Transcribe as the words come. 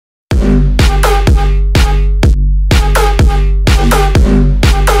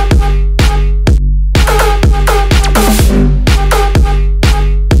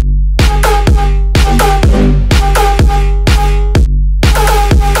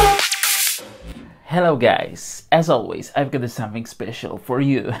Hello guys, as always I've got something special for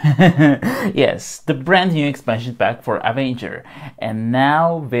you. Yes, the brand new expansion pack for Avenger, and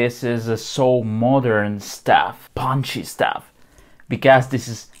now this is so modern stuff, punchy stuff, because this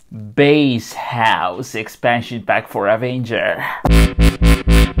is Bass House expansion pack for Avenger.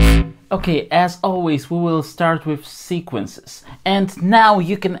 Okay, as always we will start with sequences, and now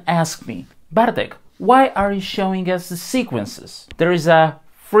you can ask me, Bartek, why are you showing us the sequences? There is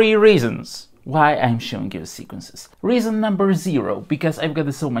three reasons why I'm showing you sequences. Reason number 0, because I've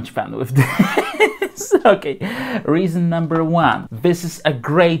got so much fun with this. Okay, reason number 1, this is a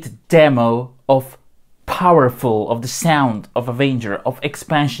great demo of the sound of Avenger, of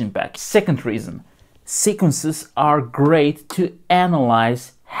expansion pack. Second reason, sequences are great to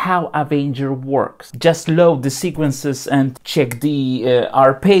analyze how Avenger works. Just load the sequences and check the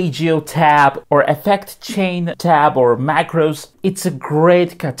arpeggio tab or effect chain tab or macros. It's a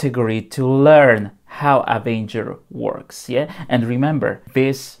great category to learn how Avenger works, yeah? And remember,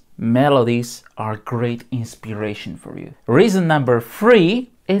 these melodies are great inspiration for you. Reason number 3,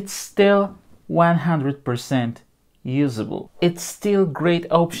 it's still 100% usable. It's still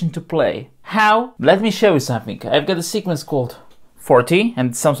great option to play. How? Let me show you something. I've got a sequence called 40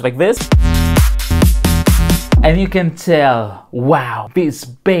 and it sounds like this, and you can tell, wow, this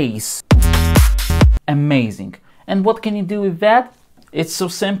bass, amazing. And what can you do with that? It's so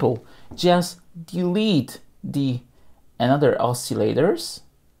simple. Just delete the another oscillators,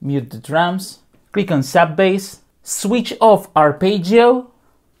 mute the drums, click on sub bass, switch off arpeggio,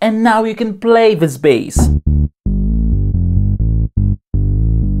 and now you can play this bass.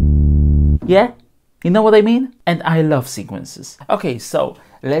 Yeah? You know what I mean? And I love sequences. Okay, so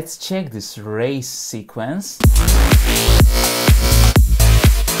let's check this race sequence.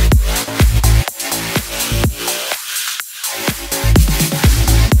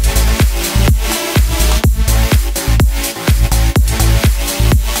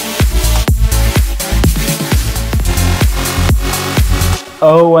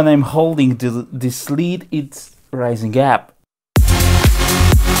 Oh, when I'm holding this lead, it's rising up.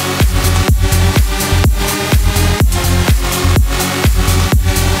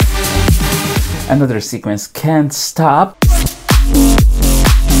 Another sequence, Can't Stop.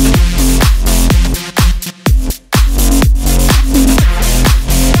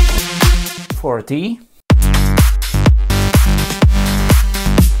 .40.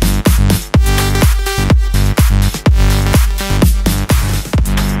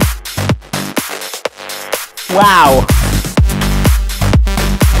 Wow!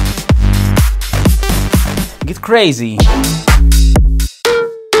 Get crazy!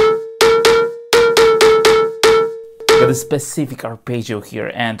 Got a specific arpeggio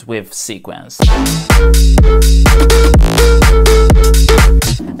here and with sequence.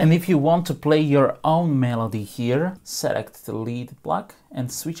 And if you want to play your own melody here, select the lead pluck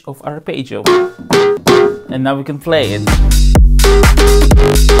and switch off arpeggio. And now we can play it.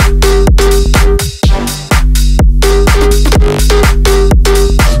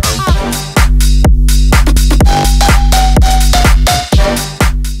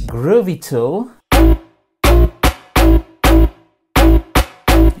 Groovy tool.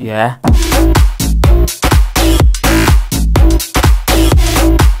 Yeah.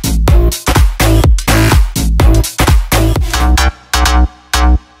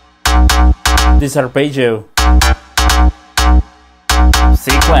 This arpeggio.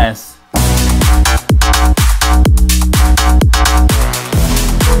 Sequence.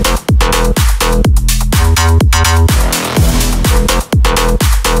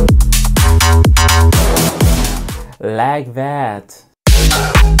 Like that.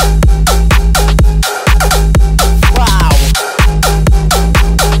 Wow!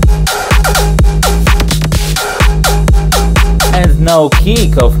 And no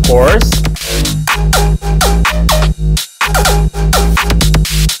kick, of course.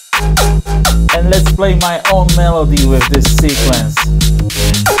 And let's play my own melody with this sequence.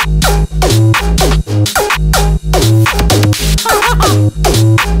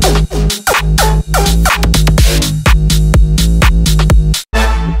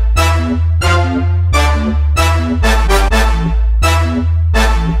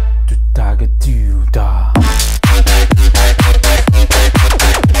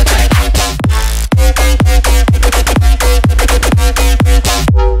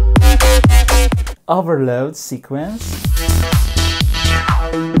 Overload sequence.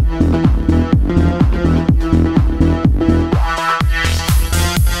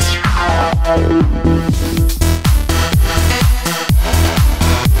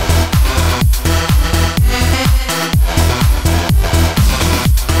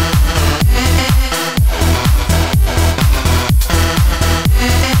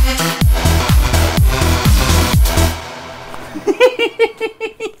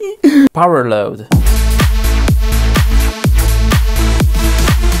 power load.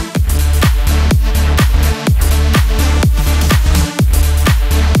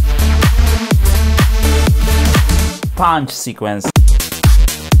 Punch sequence.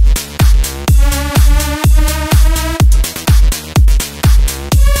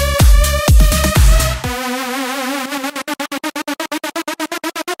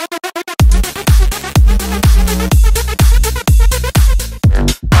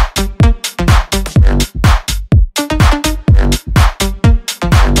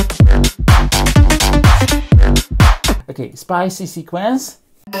 Okay, spicy sequence.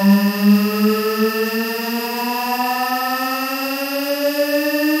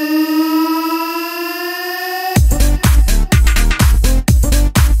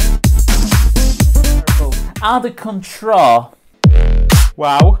 Out of control.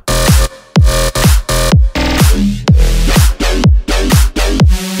 Wow.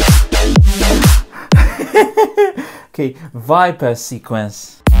 Okay, VPS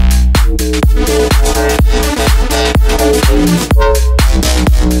sequence.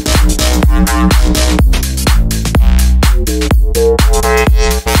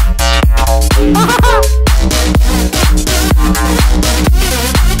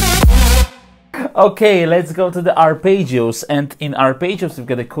 Okay, let's go to the arpeggios, and in arpeggios we've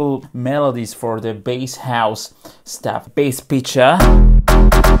got the cool melodies for the bass house stuff. Bass pitcher.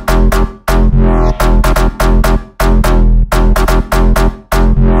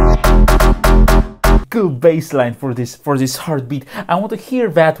 Cool bass line for this heartbeat. I want to hear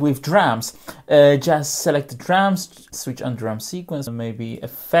that with drums. Just select the drums, switch on drum sequence, maybe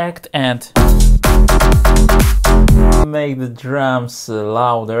effect, and make the drums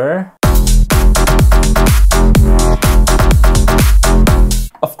louder.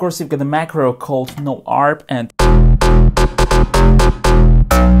 Of course, you've got a macro called no arp and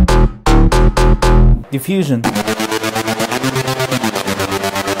diffusion.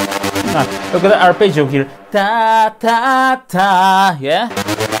 Look at the arpeggio here. Ta ta ta, yeah?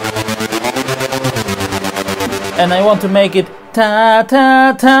 And I want to make it ta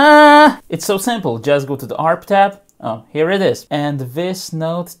ta ta. It's so simple. Just go to the arp tab. Oh, here it is. And this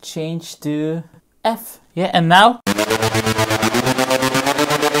note changed to F. Yeah, and now?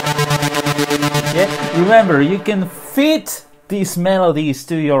 Yeah, remember, you can fit these melodies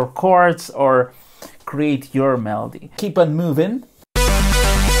to your chords or create your melody. Keep on moving.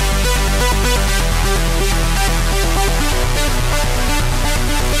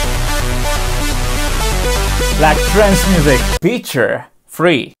 Like trance music. Feature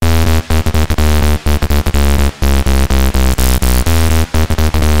free.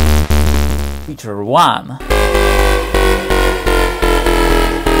 Feature 1.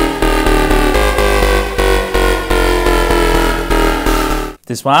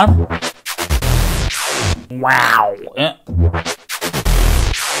 This one. Wow. Yeah.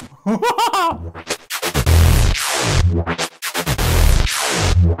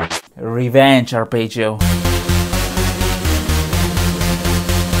 Revenge arpeggio.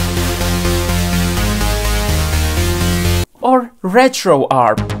 Or retro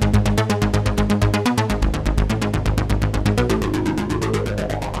arp.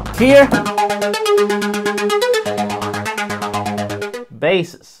 Here,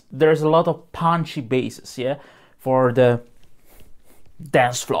 basses. There's a lot of punchy basses, yeah, for the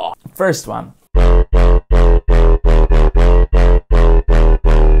dance floor. First one.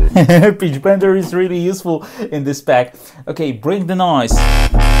 Pitch bender is really useful in this pack. Okay, bring the noise.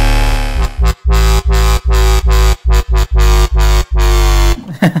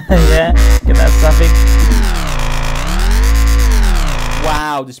 Yeah, can I something?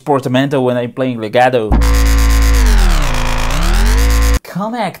 Wow, this portamento when I'm playing legato.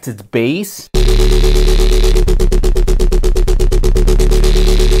 Connected bass.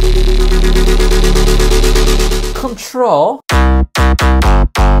 Control.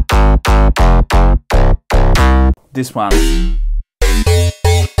 This one.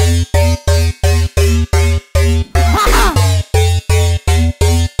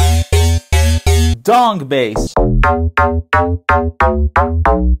 Dong bass.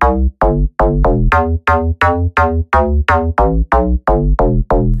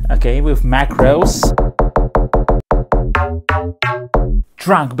 Okay, with macros.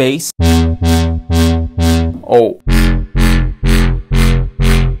 Drunk bass. Oh.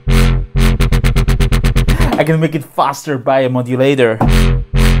 I can make it faster by a modulator.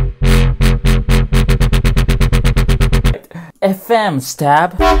 FM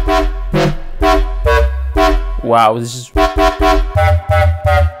stab. Wow, this is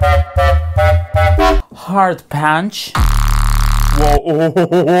hard punch. Whoa.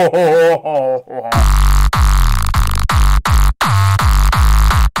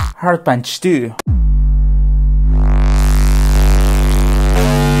 Hard punch too.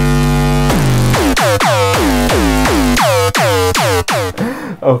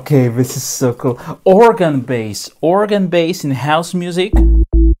 Okay, this is so cool. Organ bass in house music.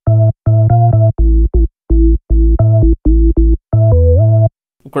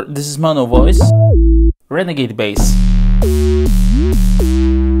 This is mono voice. Renegade bass.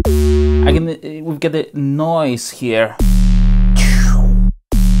 We've got the noise here.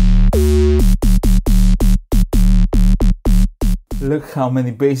 Look how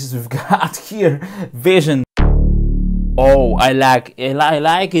many basses we've got here. Vision. Oh, I like it.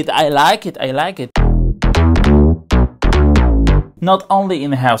 Not only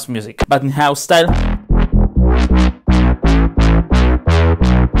in house music, but in house style.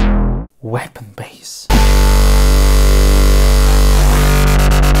 Weapon bass.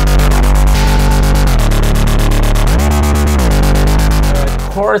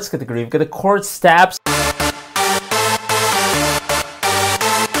 Chords category. We've got the chord stabs.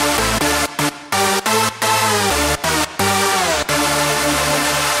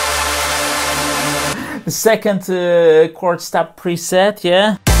 The second chord stab preset,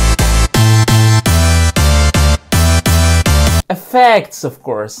 yeah. Effects, of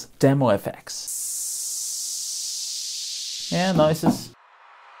course. Demo effects. Yeah, noises.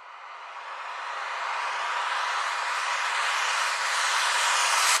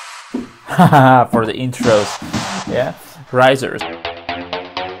 Haha, for the intros. Yeah, risers.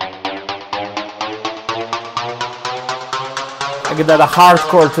 I get that a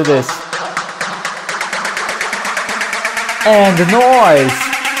hardcore to this. And the noise.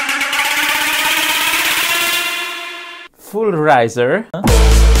 Full riser.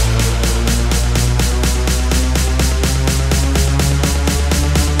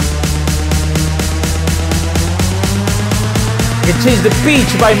 You can change the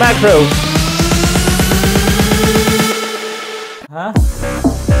pitch by macro. Huh?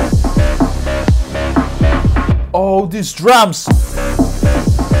 Oh, these drums.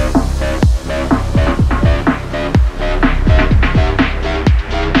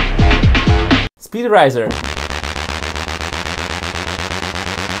 Speed riser.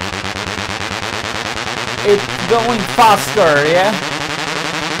 It's going faster, yeah?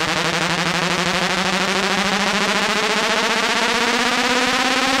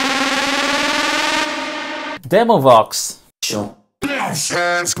 Demo Vox.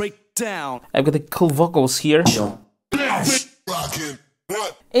 Breakdown. I've got the cool vocals here.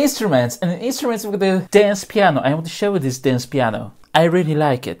 Instruments. And in instruments we've got the dance piano. I want to show you this dance piano. I really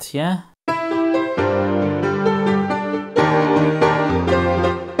like it, yeah?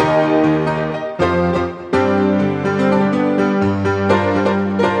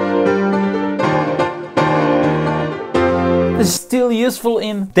 It's still useful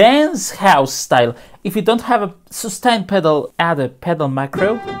in dance house style. If you don't have a sustain pedal, add a pedal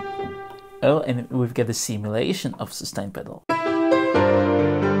macro. Oh, and we've got the simulation of sustain pedal.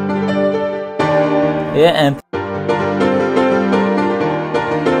 Yeah, and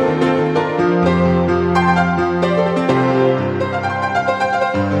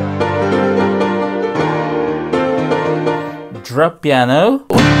drop piano.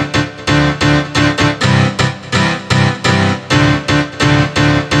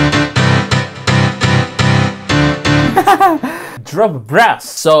 Drop brass,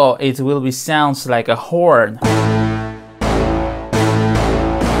 so it will be sounds like a horn.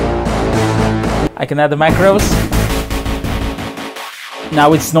 I can add the macros.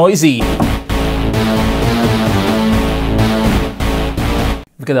 Now it's noisy.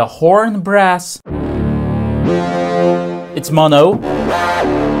 We've got a horn brass. It's mono.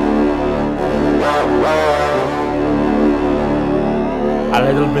 A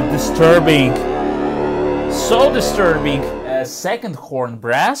little bit disturbing. So disturbing. Second horn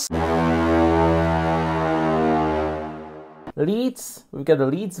brass. Leads. We've got the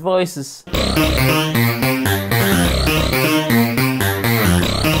leads voices.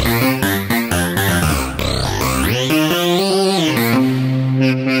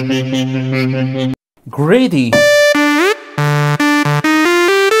 Gritty.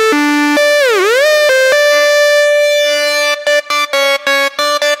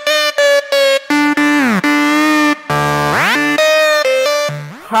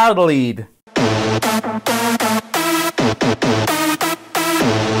 Hard lead.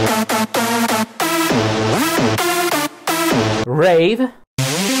 Rave.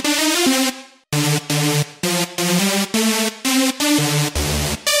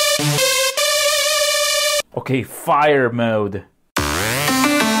 Okay, fire mode.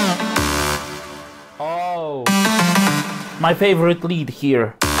 My favorite lead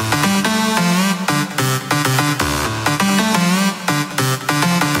here.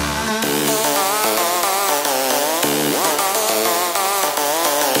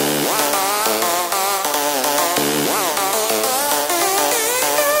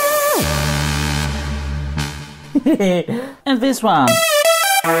 And this one.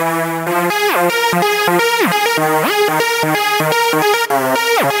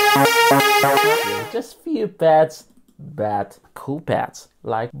 Just few pads, but cool pads,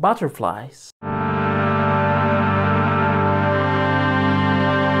 like butterflies. I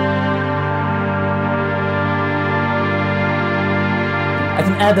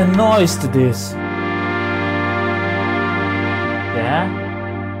can add a noise to this. Yeah?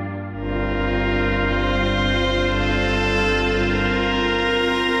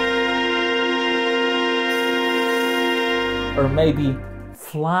 Or maybe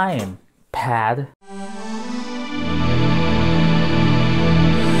flying pad.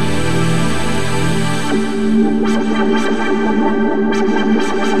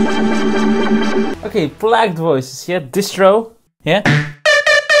 Okay, plucked voices, yeah, distro, yeah.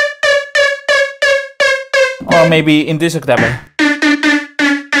 Or maybe in this octave.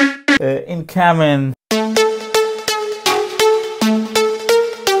 Incoming.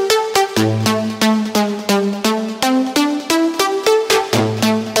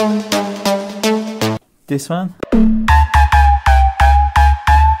 This one.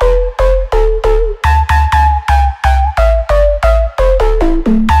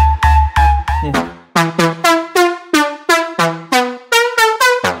 Yeah.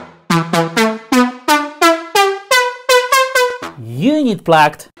 You need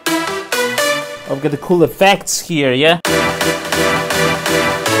plucked. I've got the cool effects here, yeah?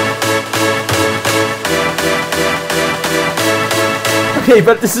 Okay,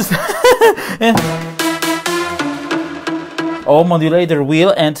 but this is yeah. Oh, modulator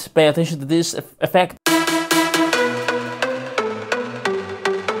wheel, and pay attention to this effect.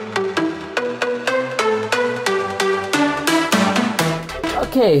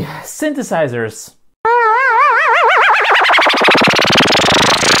 Okay, synthesizers.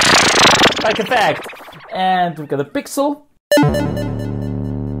 Like effect. And we've got a pixel.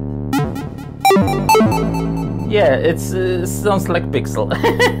 Yeah, it sounds like pixel.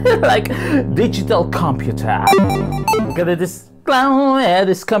 Like digital computer. We've got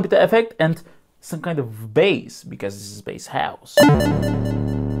this computer effect and some kind of bass, because this is bass house. Yeah,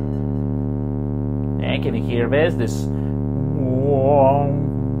 can you hear this?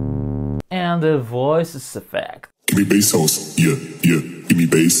 And the voices effect. Give me bass house, yeah, yeah. Give me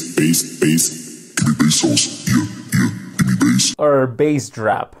bass, bass, bass. Give me bass house, yeah, yeah. Give me bass. Or bass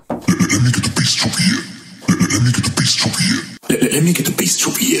drop. Let me get the bass drop here. Let me get the bass drop here. Let me get the bass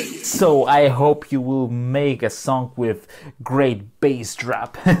drop here. So I hope you will make a song with great bass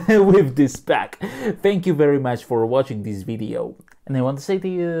drop with this pack. Thank you very much for watching this video. And I want to say to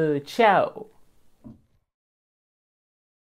you, ciao.